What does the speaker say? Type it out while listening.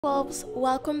Wolves,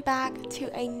 welcome back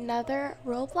to another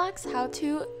Roblox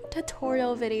how-to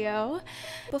tutorial video.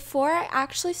 Before I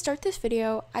actually start this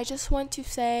video, I just want to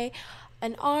say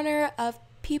in honor of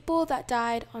people that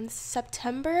died on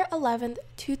September 11th,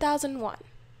 2001.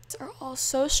 Are all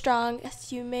so strong,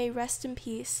 as you may rest in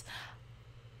peace.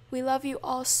 We love you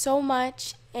all so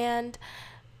much, and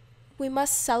we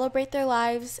must celebrate their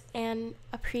lives and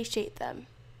appreciate them.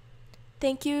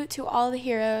 Thank you to all the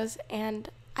heroes,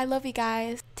 and I love you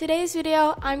guys. Today's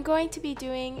video, I'm going to be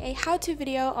doing a how-to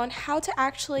video on how to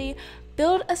actually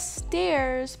build a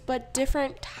stairs, but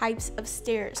different types of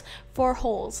stairs for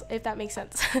holes, if that makes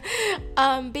sense.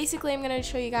 Basically, I'm going to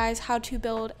show you guys how to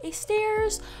build a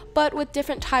stairs, but with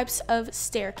different types of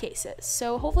staircases.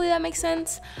 So hopefully that makes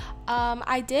sense.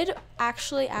 I did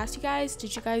actually ask you guys,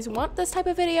 did you guys want this type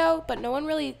of video? But no one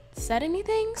really said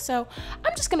anything, so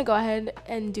I'm just gonna go ahead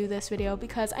and do this video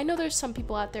because I know there's some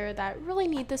people out there that really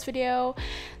need this video.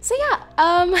 So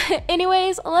yeah,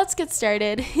 anyways, let's get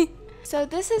started. So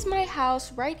this is my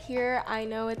house right here. I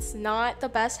know it's not the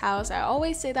best house, I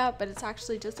always say that, but it's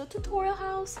actually just a tutorial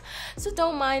house, so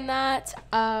don't mind that.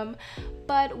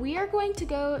 But we are going to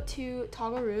go to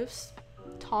toggle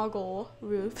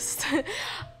roofs,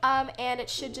 and it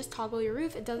should just toggle your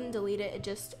roof. It doesn't delete it, it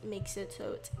just makes it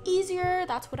so it's easier.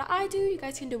 That's what I do. You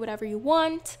guys can do whatever you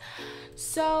want.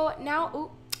 So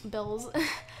now, bills.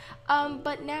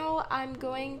 But now I'm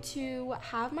going to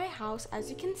have my house, as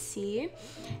you can see,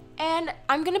 and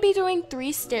I'm gonna be doing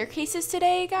 3 staircases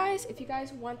today, guys. If you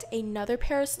guys want another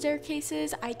pair of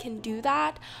staircases, I can do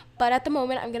that, but at the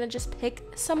moment I'm gonna just pick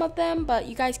some of them, but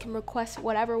you guys can request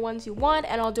whatever ones you want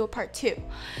and I'll do a part 2.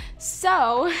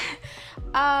 So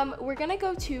we're gonna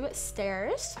go to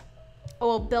stairs.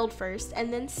 We'll build first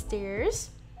and then stairs.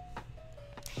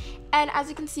 And as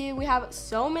you can see, we have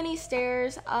so many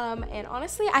stairs, and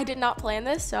honestly, I did not plan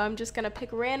this, so I'm just gonna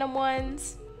pick random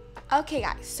ones. Okay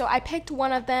guys, so I picked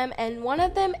one of them, and one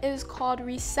of them is called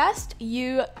Recessed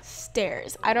U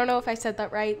Stairs. I don't know if I said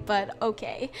that right, but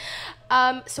okay.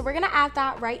 So we're gonna add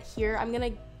that right here. I'm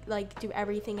gonna do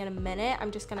everything in a minute.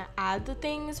 I'm just gonna add the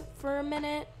things for a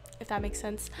minute, if that makes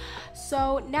sense.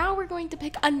 So now we're going to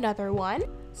pick another one.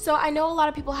 So I know a lot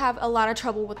of people have a lot of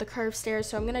trouble with the curved stairs,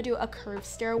 so I'm gonna do a curved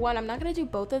stair one. I'm not gonna do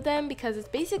both of them because it's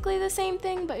basically the same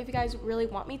thing, but if you guys really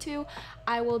want me to,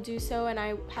 I will do so, and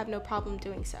I have no problem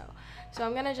doing so. So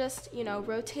I'm gonna just,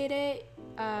 rotate it.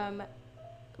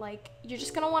 You're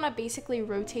just gonna want to basically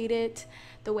rotate it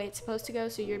the way it's supposed to go,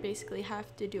 so you basically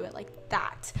have to do it like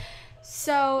that.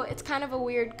 So it's kind of a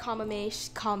weird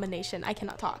combination. I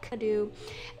cannot talk. And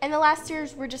the last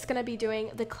stairs, we're just gonna be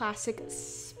doing the classic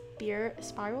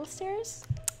spiral stairs.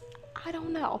 I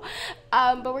don't know,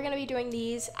 but we're gonna be doing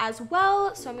these as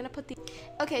well. So I'm gonna put the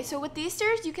okay, so with these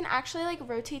stairs you can actually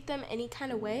rotate them any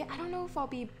kind of way. I don't know if I'll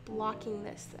be blocking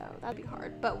this though, that'd be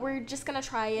hard, but we're just gonna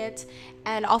try it,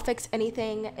 and I'll fix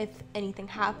anything if anything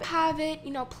happens. Have it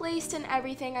placed and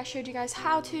everything. I showed you guys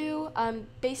how to.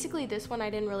 Basically this one I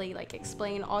didn't really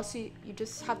explain. Also, you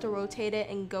just have to rotate it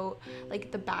and go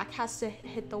the back has to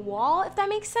hit the wall, if that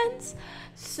makes sense.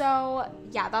 So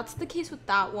yeah, that's the case with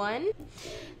that one.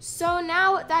 So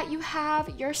now that you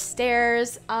have your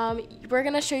stairs, we're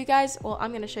gonna show you guys, well,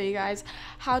 I'm gonna show you guys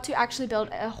how to actually build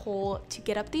a hole to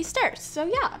get up these stairs. So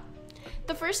yeah,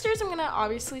 the first stairs I'm gonna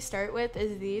obviously start with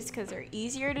is these because they're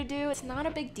easier to do. It's not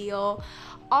a big deal.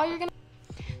 All you're gonna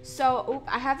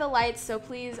I have the lights, so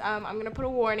please, I'm gonna put a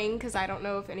warning because I don't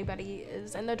know if anybody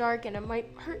is in the dark and it might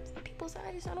hurt people's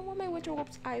eyes. I don't want my winter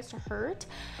wolf's eyes to hurt.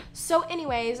 So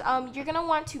anyways, you're gonna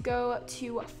want to go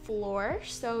to floor.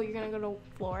 So you're gonna go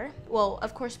to floor. Well,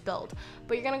 of course build,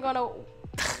 but you're gonna go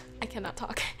to I cannot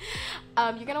talk.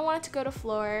 You're gonna want it to go to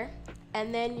floor,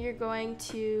 and then you're going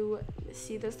to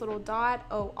see this little dot.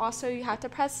 Oh, also you have to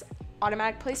press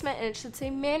automatic placement, and it should say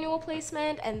manual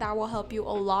placement, and that will help you a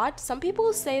lot. Some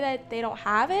people say that they don't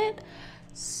have it,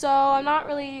 so I'm not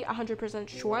really 100%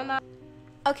 sure on that.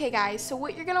 Okay guys, so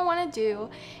what you're gonna want to do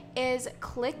is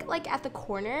click at the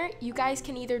corner. You guys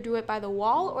can either do it by the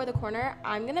wall or the corner.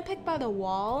 I'm gonna pick by the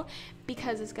wall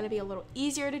because it's gonna be a little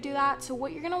easier to do that. So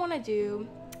what you're gonna want to do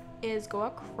is go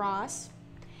across,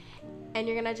 and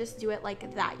you're gonna just do it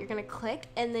like that. You're gonna click,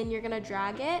 and then you're gonna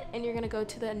drag it, and you're gonna go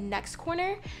to the next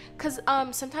corner, because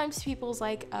sometimes people's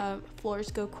floors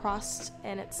go crossed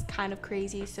and it's kind of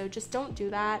crazy, so just don't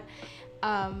do that.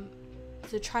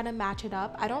 So try to match it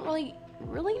up. I don't really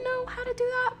know how to do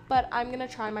that, but I'm gonna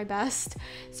try my best.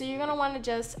 So you're gonna want to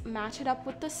just match it up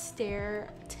with the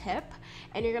stair tip,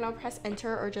 and you're gonna press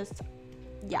enter, or just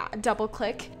double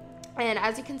click. And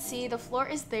as you can see, the floor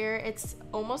is there. It's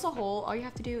almost a hole. All you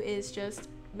have to do is just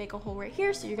make a hole right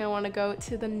here. So you're gonna want to go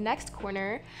to the next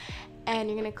corner and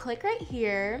you're gonna click right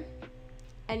here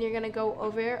and you're gonna go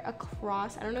over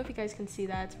across. I don't know if you guys can see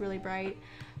that, it's really bright,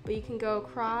 but you can go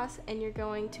across and you're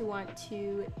going to want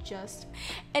to just,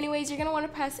 anyways, you're gonna want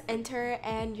to press enter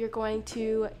and you're going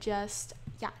to just,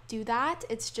 yeah, do that.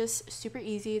 It's just super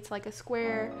easy. It's like a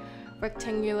square,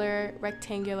 rectangular,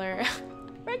 rectangular.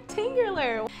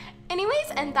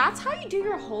 Anyways, and that's how you do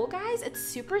your hole, guys. It's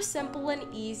super simple and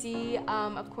easy.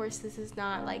 Of course, this is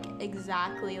not like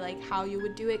exactly like how you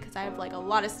would do it because I have like a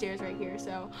lot of stairs right here.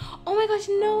 So, oh my gosh,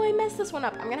 no, I messed this one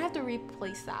up. I'm gonna have to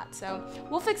replace that. So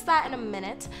we'll fix that in a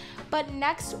minute. But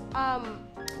next,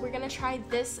 we're gonna try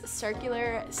this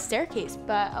circular staircase,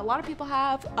 but a lot of people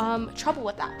have trouble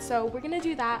with that. So we're gonna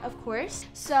do that, of course.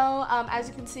 So as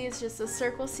you can see, it's just a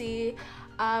circle C.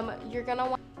 You're gonna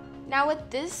want, now with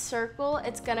this circle,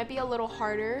 it's gonna be a little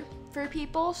harder for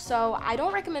people, so I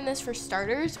don't recommend this for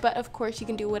starters, but of course you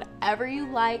can do whatever you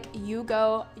like. You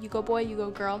go boy, you go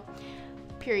girl,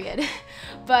 period.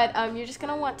 But you're just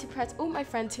gonna want to press, oh, my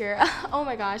friend's here. Oh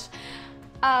my gosh.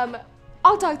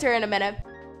 I'll talk to her in a minute.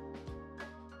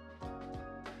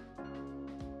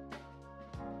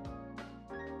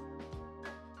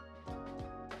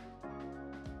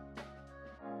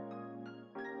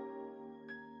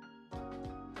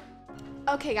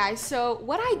 Okay guys, so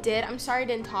what I did, I'm sorry I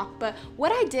didn't talk, but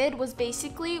what I did was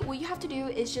basically, what you have to do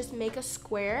is just make a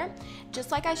square,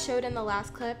 just like I showed in the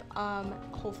last clip.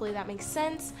 Hopefully that makes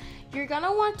sense. You're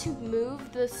gonna want to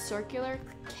move the circular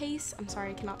case, I'm sorry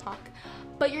I cannot talk,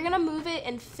 but you're gonna move it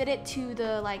and fit it to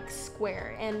the like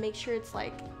square and make sure it's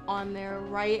like on there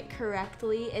right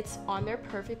correctly. It's on there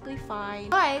perfectly fine,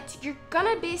 but you're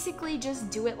gonna basically just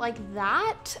do it like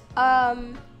that.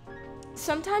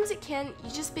 Sometimes it can,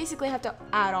 you just basically have to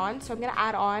add on. So I'm gonna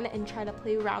add on and try to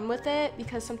play around with it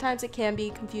because sometimes it can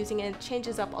be confusing and it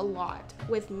changes up a lot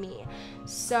with me.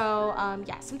 So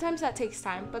yeah, sometimes that takes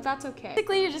time, but that's okay.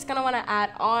 Basically, you're just gonna wanna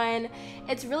add on.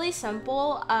 It's really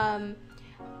simple.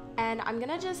 And I'm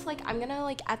gonna just like,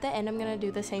 at the end, I'm gonna do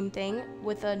the same thing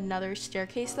with another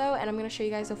staircase though, and I'm gonna show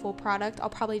you guys the full product. I'll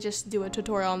probably just do a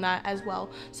tutorial on that as well.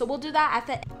 So we'll do that at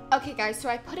the end. Okay guys, so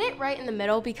I put it right in the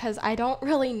middle because I don't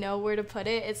really know where to put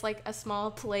it. It's like a small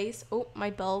place. Oh, my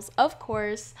bells, of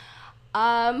course.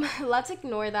 Let's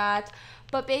ignore that.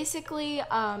 But basically,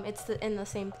 it's in the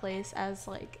same place as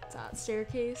like that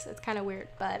staircase. It's kind of weird,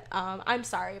 but I'm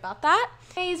sorry about that.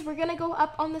 Anyways, we're gonna go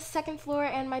up on the second floor,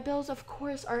 and my bills, of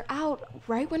course, are out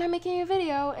right when I'm making a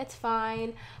video. It's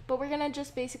fine, but we're gonna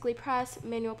just basically press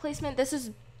manual placement. This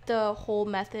is the whole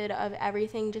method of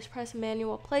everything. Just press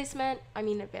manual placement. I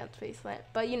mean advanced placement,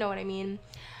 but you know what I mean.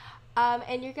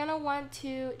 And you're gonna want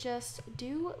to just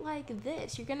do like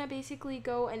this. You're gonna basically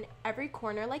go in every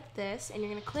corner like this, and you're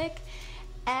gonna click.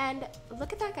 And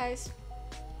look at that, guys.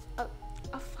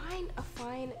 A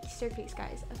fine staircase,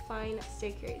 guys. A fine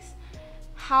staircase.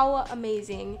 How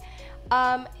amazing.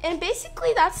 And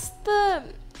basically that's the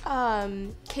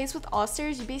case with all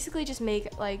stairs. You basically just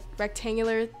make like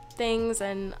rectangular things,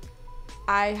 and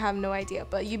I have no idea,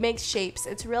 but you make shapes.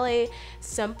 It's really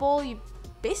simple. You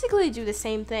basically do the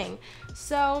same thing.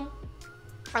 So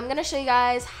I'm gonna show you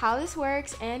guys how this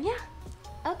works, and yeah.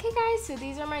 Okay guys, so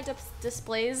these are my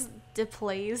displays,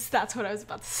 that's what I was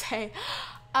about to say.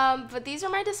 But these are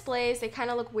my displays. They kind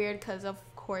of look weird because of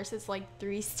course it's like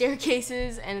 3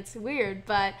 staircases and it's weird,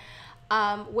 but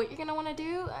what you're gonna want to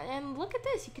do, and look at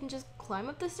this, you can just climb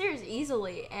up the stairs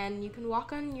easily and you can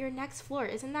walk on your next floor.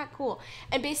 Isn't that cool?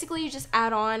 And basically you just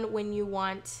add on when you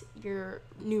want your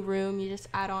new room. You just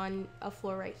add on a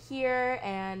floor right here,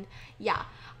 and yeah.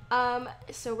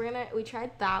 So we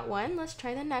tried that one. Let's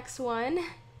try the next one.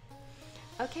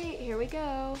 Okay, here we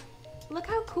go. Look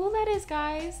how cool that is,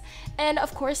 guys. And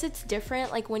of course it's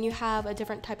different like when you have a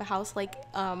different type of house, like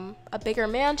a bigger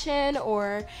mansion,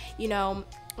 or you know,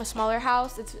 a smaller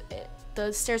house.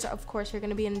 The stairs of course are going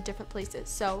to be in different places.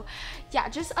 So yeah,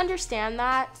 just understand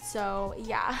that. So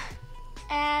yeah.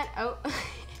 And oh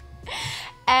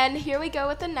and here we go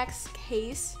with the next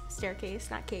staircase,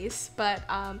 not case, but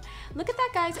look at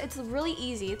that, guys. It's really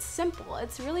easy. It's simple.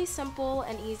 It's really simple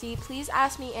and easy. Please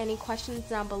ask me any questions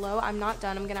down below. I'm not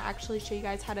done. I'm gonna actually show you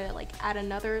guys how to like add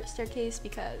another staircase,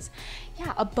 because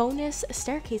yeah, a bonus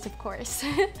staircase, of course.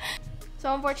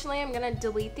 So unfortunately I'm gonna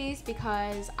delete these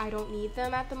because I don't need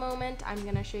them at the moment. I'm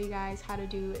gonna show you guys how to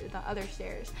do the other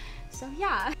stairs. So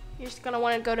yeah, you're just gonna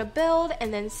want to go to build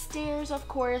and then stairs, of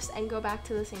course, and go back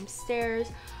to the same stairs.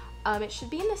 It should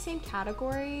be in the same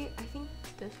category. I think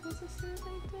this was the stairs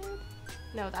I did.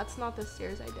 No, that's not the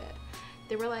stairs I did.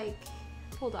 They were like,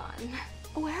 hold on.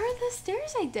 Where are the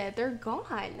stairs I did? They're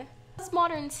gone. It's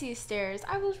modern C stairs.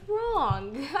 I was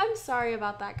wrong. I'm sorry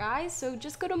about that, guys. So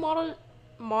just go to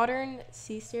modern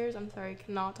C stairs. I'm sorry, I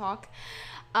cannot talk.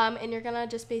 And you're gonna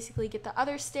just basically get the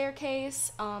other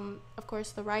staircase. Of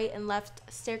course, the right and left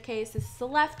staircase. This is the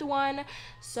left one,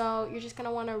 so you're just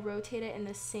gonna want to rotate it in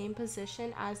the same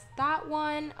position as that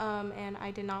one. And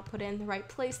I did not put it in the right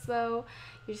place though.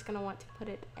 You're just gonna want to put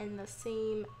it in the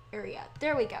same area.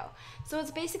 There we go. So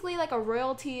it's basically like a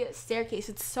royalty staircase.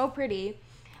 It's so pretty.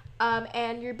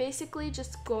 And you're basically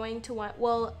just going to want,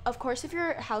 well, of course, if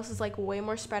your house is like way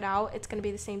more spread out, it's gonna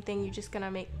be the same thing. You're just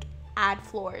gonna add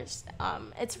floors.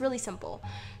 It's really simple.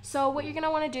 So what you're gonna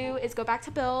want to do is go back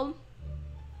to build,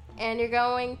 and you're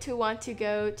going to want to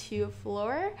go to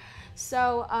floor.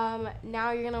 So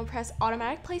now you're gonna press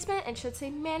automatic placement, and it should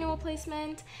say manual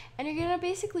placement, and you're gonna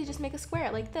basically just make a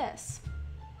square like this.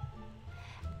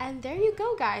 And there you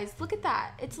go, guys. Look at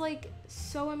that. It's like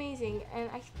so amazing. And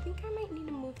I think I might need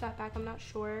to move that back. I'm not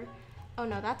sure. Oh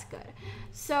no, that's good.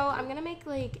 So I'm gonna make,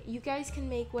 like, you guys can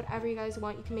make whatever you guys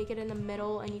want. You can make it in the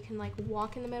middle, and you can like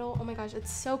walk in the middle. Oh my gosh,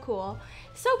 it's so cool,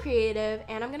 so creative.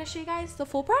 And I'm gonna show you guys the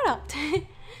full product.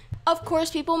 Of course,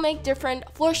 people make different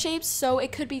floor shapes, so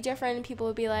it could be different, and people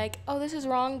would be like, oh, this is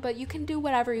wrong, but you can do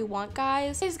whatever you want,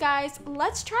 guys. Anyways, guys,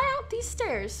 let's try out these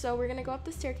stairs. So we're gonna go up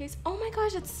the staircase. Oh my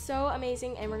gosh, it's so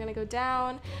amazing. And we're gonna go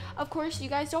down. Of course, you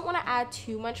guys don't want to add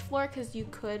too much floor, because you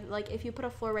could, like, if you put a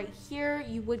floor right here,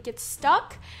 you would get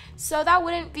stuck, so that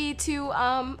wouldn't be too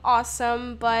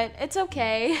awesome, but it's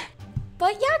okay.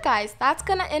 But yeah, guys, that's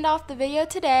gonna end off the video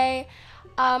today.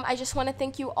 I just want to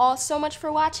thank you all so much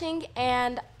for watching,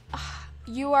 and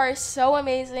you are so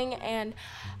amazing, and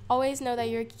always know that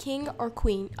you're king or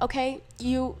queen, okay?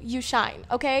 You shine,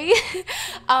 okay?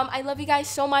 I love you guys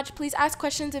so much. Please ask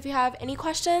questions if you have any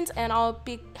questions, and I'll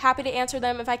be happy to answer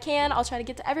them if I can. I'll try to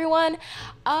get to everyone.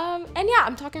 And yeah,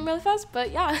 I'm talking really fast,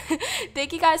 but yeah.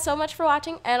 Thank you guys so much for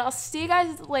watching, and I'll see you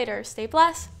guys later. Stay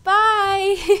blessed.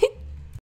 Bye.